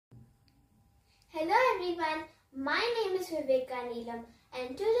Hello everyone, my name is Viveka Neelam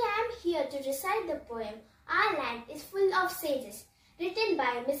and today I am here to recite the poem Our Land is Full of Sages, written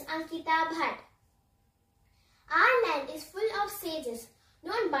by Miss Ankita Bhatt. Our land is full of sages,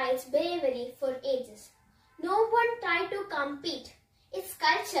 known by its bravery for ages. No one tried to compete, its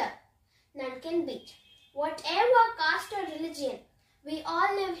culture none can beat. Whatever caste or religion, we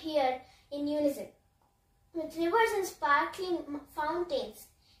all live here in unison. With rivers and sparkling fountains,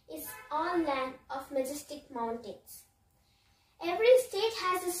 is our land of majestic mountains. Every state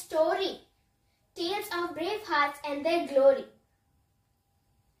has a story, tales of brave hearts and their glory.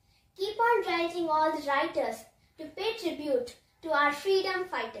 Keep on writing all the writers to pay tribute to our freedom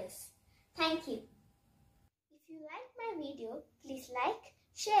fighters. Thank you. If you like my video, please like,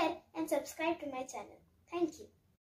 share and subscribe to my channel. Thank you.